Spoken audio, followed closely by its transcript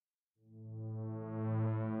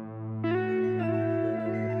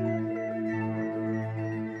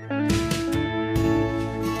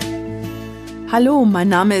Hallo, mein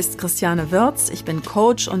Name ist Christiane Würz, ich bin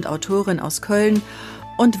Coach und Autorin aus Köln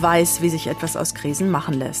und weiß, wie sich etwas aus Krisen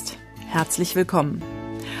machen lässt. Herzlich willkommen.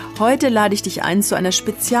 Heute lade ich dich ein zu einer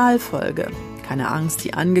Spezialfolge. Keine Angst,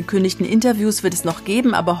 die angekündigten Interviews wird es noch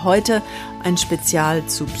geben, aber heute ein Spezial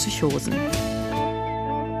zu Psychosen.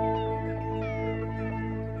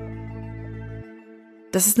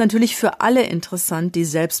 Das ist natürlich für alle interessant, die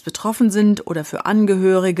selbst betroffen sind oder für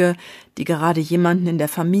Angehörige, die gerade jemanden in der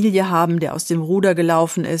Familie haben, der aus dem Ruder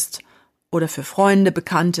gelaufen ist, oder für Freunde,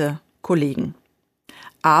 Bekannte, Kollegen.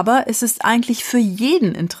 Aber es ist eigentlich für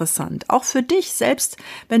jeden interessant, auch für dich selbst,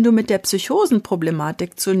 wenn du mit der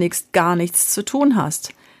Psychosenproblematik zunächst gar nichts zu tun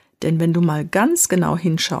hast. Denn wenn du mal ganz genau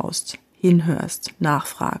hinschaust, hinhörst,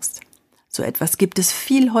 nachfragst, so etwas gibt es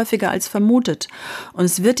viel häufiger als vermutet. Und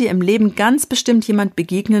es wird dir im Leben ganz bestimmt jemand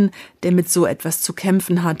begegnen, der mit so etwas zu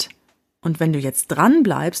kämpfen hat. Und wenn du jetzt dran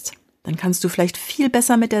bleibst, dann kannst du vielleicht viel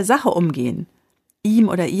besser mit der Sache umgehen. Ihm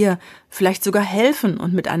oder ihr vielleicht sogar helfen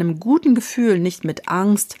und mit einem guten Gefühl, nicht mit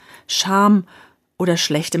Angst, Scham oder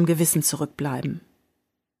schlechtem Gewissen zurückbleiben.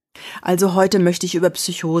 Also heute möchte ich über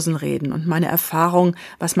Psychosen reden und meine Erfahrung,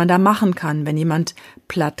 was man da machen kann, wenn jemand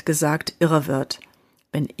platt gesagt irre wird.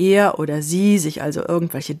 Wenn er oder sie sich also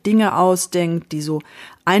irgendwelche Dinge ausdenkt, die so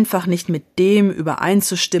einfach nicht mit dem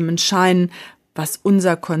übereinzustimmen scheinen, was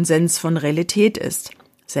unser Konsens von Realität ist.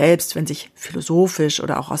 Selbst wenn sich philosophisch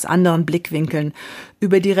oder auch aus anderen Blickwinkeln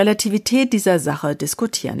über die Relativität dieser Sache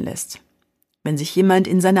diskutieren lässt. Wenn sich jemand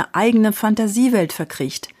in seine eigene Fantasiewelt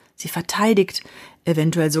verkriecht, sie verteidigt,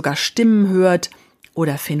 eventuell sogar Stimmen hört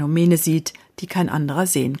oder Phänomene sieht, die kein anderer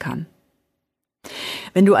sehen kann.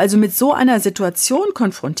 Wenn du also mit so einer Situation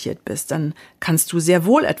konfrontiert bist, dann kannst du sehr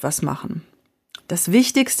wohl etwas machen. Das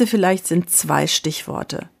Wichtigste vielleicht sind 2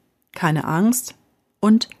 Stichworte: keine Angst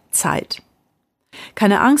und Zeit.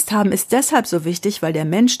 Keine Angst haben ist deshalb so wichtig, weil der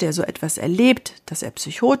Mensch, der so etwas erlebt, dass er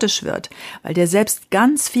psychotisch wird, weil der selbst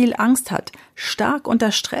ganz viel Angst hat, stark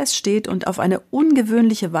unter Stress steht und auf eine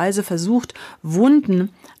ungewöhnliche Weise versucht, Wunden,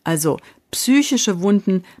 also psychische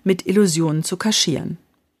Wunden, mit Illusionen zu kaschieren.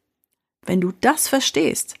 Wenn du das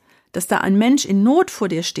verstehst, dass da ein Mensch in Not vor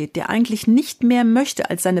dir steht, der eigentlich nicht mehr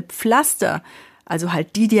möchte, als seine Pflaster, also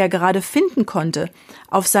halt die er gerade finden konnte,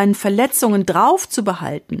 auf seinen Verletzungen drauf zu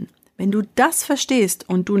behalten, wenn du das verstehst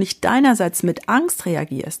und du nicht deinerseits mit Angst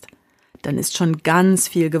reagierst, dann ist schon ganz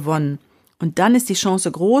viel gewonnen. Und dann ist die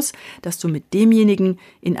Chance groß, dass du mit demjenigen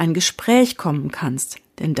in ein Gespräch kommen kannst,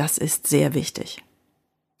 denn das ist sehr wichtig.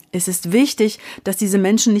 Es ist wichtig, dass diese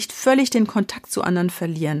Menschen nicht völlig den Kontakt zu anderen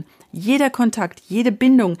verlieren. Jeder Kontakt, jede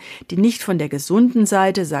Bindung, die nicht von der gesunden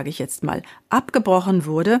Seite, sage ich jetzt mal, abgebrochen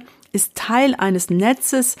wurde, ist Teil eines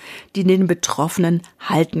Netzes, die den Betroffenen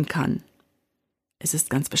halten kann. Es ist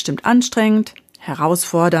ganz bestimmt anstrengend,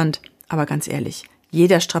 herausfordernd, aber ganz ehrlich,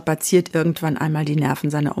 jeder strapaziert irgendwann einmal die Nerven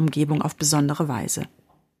seiner Umgebung auf besondere Weise.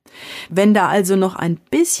 Wenn da also noch ein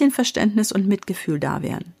bisschen Verständnis und Mitgefühl da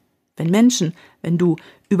wären, wenn du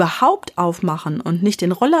überhaupt aufmachen und nicht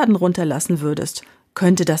den Rollladen runterlassen würdest,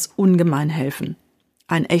 könnte das ungemein helfen.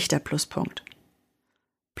 Ein echter Pluspunkt.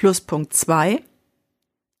 Pluspunkt 2: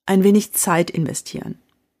 ein wenig Zeit investieren.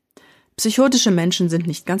 Psychotische Menschen sind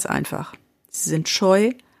nicht ganz einfach. Sie sind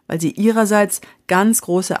scheu, weil sie ihrerseits ganz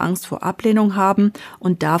große Angst vor Ablehnung haben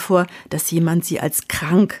und davor, dass jemand sie als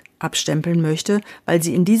krank abstempeln möchte, weil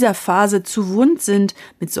sie in dieser Phase zu wund sind,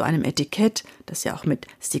 mit so einem Etikett, das ja auch mit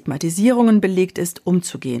Stigmatisierungen belegt ist,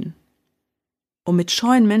 umzugehen. Um mit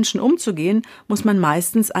scheuen Menschen umzugehen, muss man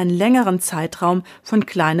meistens einen längeren Zeitraum von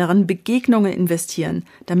kleineren Begegnungen investieren,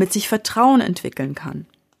 damit sich Vertrauen entwickeln kann.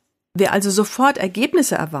 Wer also sofort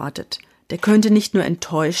Ergebnisse erwartet, der könnte nicht nur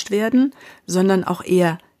enttäuscht werden, sondern auch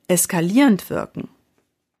eher eskalierend wirken.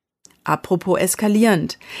 Apropos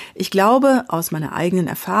eskalierend. Ich glaube aus meiner eigenen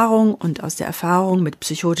Erfahrung und aus der Erfahrung mit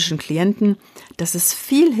psychotischen Klienten, dass es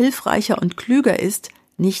viel hilfreicher und klüger ist,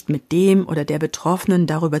 nicht mit dem oder der Betroffenen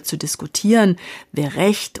darüber zu diskutieren, wer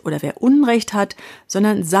Recht oder wer Unrecht hat,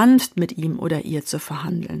 sondern sanft mit ihm oder ihr zu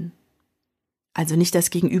verhandeln. Also nicht das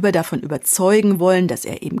Gegenüber davon überzeugen wollen, dass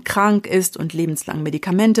er eben krank ist und lebenslang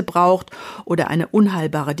Medikamente braucht oder eine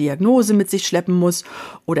unheilbare Diagnose mit sich schleppen muss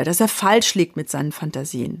oder dass er falsch liegt mit seinen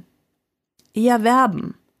Fantasien. Eher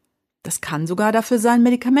werben. Das kann sogar dafür sein,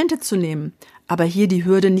 Medikamente zu nehmen, aber hier die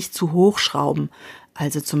Hürde nicht zu hoch schrauben,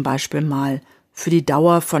 also zum Beispiel mal für die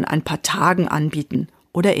Dauer von ein paar Tagen anbieten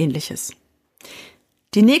oder ähnliches.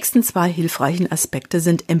 Die nächsten 2 hilfreichen Aspekte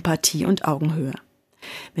sind Empathie und Augenhöhe.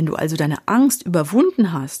 Wenn du also deine Angst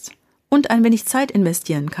überwunden hast und ein wenig Zeit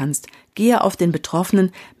investieren kannst, gehe auf den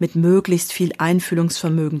Betroffenen mit möglichst viel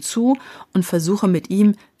Einfühlungsvermögen zu und versuche mit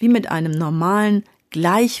ihm wie mit einem normalen,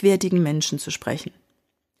 gleichwertigen Menschen zu sprechen.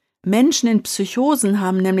 Menschen in Psychosen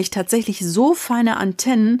haben nämlich tatsächlich so feine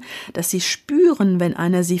Antennen, dass sie spüren, wenn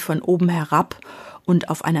einer sie von oben herab und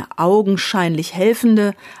auf eine augenscheinlich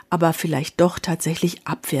helfende, aber vielleicht doch tatsächlich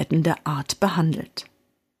abwertende Art behandelt.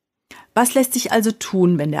 Was lässt sich also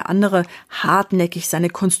tun, wenn der andere hartnäckig seine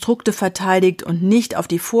Konstrukte verteidigt und nicht auf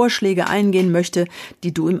die Vorschläge eingehen möchte,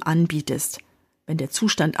 die du ihm anbietest? Wenn der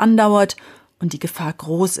Zustand andauert und die Gefahr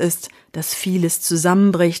groß ist, dass vieles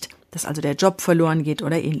zusammenbricht, dass also der Job verloren geht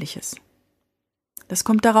oder ähnliches. Das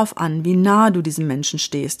kommt darauf an, wie nah du diesem Menschen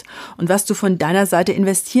stehst und was du von deiner Seite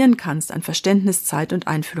investieren kannst an Verständnis, Zeit und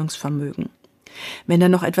Einfühlungsvermögen. Wenn da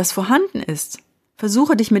noch etwas vorhanden ist,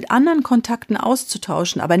 versuche dich mit anderen Kontakten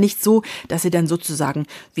auszutauschen, aber nicht so, dass ihr dann sozusagen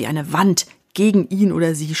wie eine Wand gegen ihn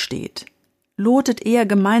oder sie steht. Lotet eher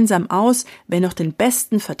gemeinsam aus, wer noch den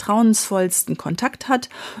besten, vertrauensvollsten Kontakt hat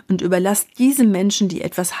und überlasst diesem Menschen die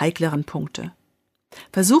etwas heikleren Punkte.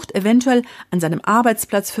 Versucht eventuell an seinem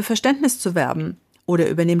Arbeitsplatz für Verständnis zu werben oder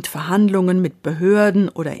übernehmt Verhandlungen mit Behörden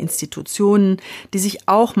oder Institutionen, die sich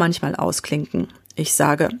auch manchmal ausklinken. Ich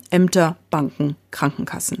sage Ämter, Banken,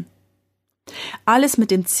 Krankenkassen. Alles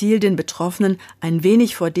mit dem Ziel, den Betroffenen ein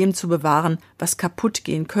wenig vor dem zu bewahren, was kaputt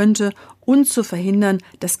gehen könnte und zu verhindern,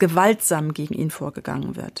 dass gewaltsam gegen ihn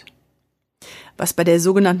vorgegangen wird. Was bei der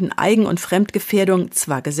sogenannten Eigen- und Fremdgefährdung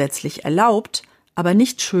zwar gesetzlich erlaubt, aber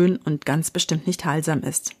nicht schön und ganz bestimmt nicht heilsam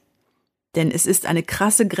ist. Denn es ist eine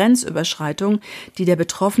krasse Grenzüberschreitung, die der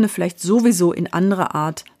Betroffene vielleicht sowieso in anderer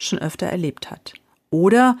Art schon öfter erlebt hat.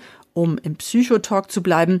 Oder, um im Psychotalk zu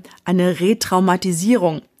bleiben, eine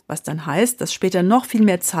Retraumatisierung, was dann heißt, dass später noch viel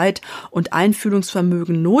mehr Zeit und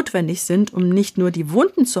Einfühlungsvermögen notwendig sind, um nicht nur die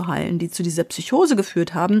Wunden zu heilen, die zu dieser Psychose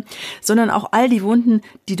geführt haben, sondern auch all die Wunden,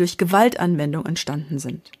 die durch Gewaltanwendung entstanden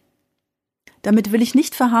sind. Damit will ich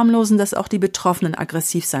nicht verharmlosen, dass auch die Betroffenen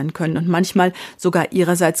aggressiv sein können und manchmal sogar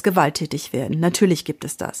ihrerseits gewalttätig werden. Natürlich gibt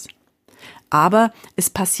es das. Aber es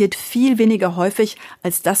passiert viel weniger häufig,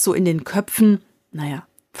 als das so in den Köpfen,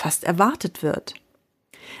 fast erwartet wird.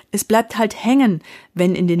 Es bleibt halt hängen,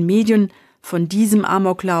 wenn in den Medien von diesem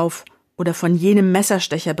Amoklauf oder von jenem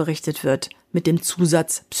Messerstecher berichtet wird, mit dem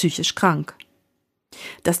Zusatz psychisch krank.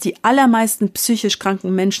 Dass die allermeisten psychisch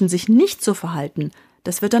kranken Menschen sich nicht so verhalten,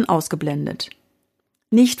 das wird dann ausgeblendet.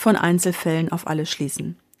 Nicht von Einzelfällen auf alle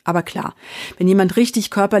schließen. Aber klar, wenn jemand richtig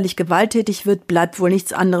körperlich gewalttätig wird, bleibt wohl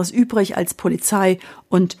nichts anderes übrig als Polizei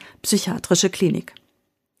und psychiatrische Klinik.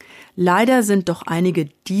 Leider sind doch einige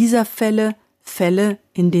dieser Fälle,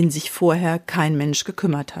 in denen sich vorher kein Mensch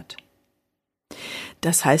gekümmert hat.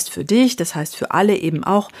 Das heißt für dich, das heißt für alle eben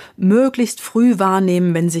auch, möglichst früh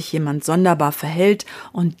wahrnehmen, wenn sich jemand sonderbar verhält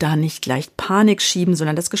und da nicht gleich Panik schieben,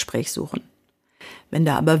 sondern das Gespräch suchen. Wenn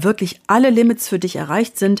da aber wirklich alle Limits für dich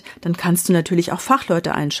erreicht sind, dann kannst du natürlich auch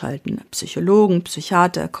Fachleute einschalten. Psychologen,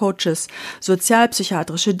 Psychiater, Coaches,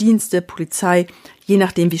 sozialpsychiatrische Dienste, Polizei, je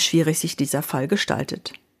nachdem, wie schwierig sich dieser Fall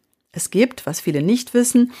gestaltet. Es gibt, was viele nicht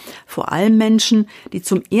wissen, vor allem Menschen, die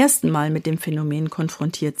zum ersten Mal mit dem Phänomen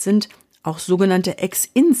konfrontiert sind, auch sogenannte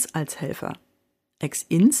Ex-Ins als Helfer.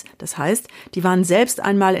 Ex-Ins, das heißt, die waren selbst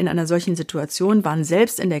einmal in einer solchen Situation, waren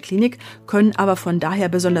selbst in der Klinik, können aber von daher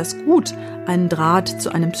besonders gut einen Draht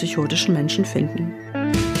zu einem psychotischen Menschen finden.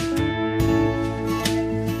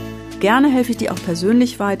 Gerne helfe ich dir auch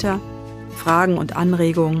persönlich weiter. Fragen und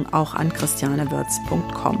Anregungen auch an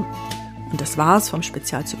christianewürz.com. Und das war's vom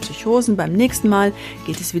Spezial zu Psychosen. Beim nächsten Mal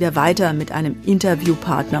geht es wieder weiter mit einem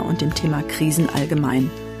Interviewpartner und dem Thema Krisen allgemein.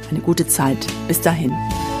 Eine gute Zeit. Bis dahin.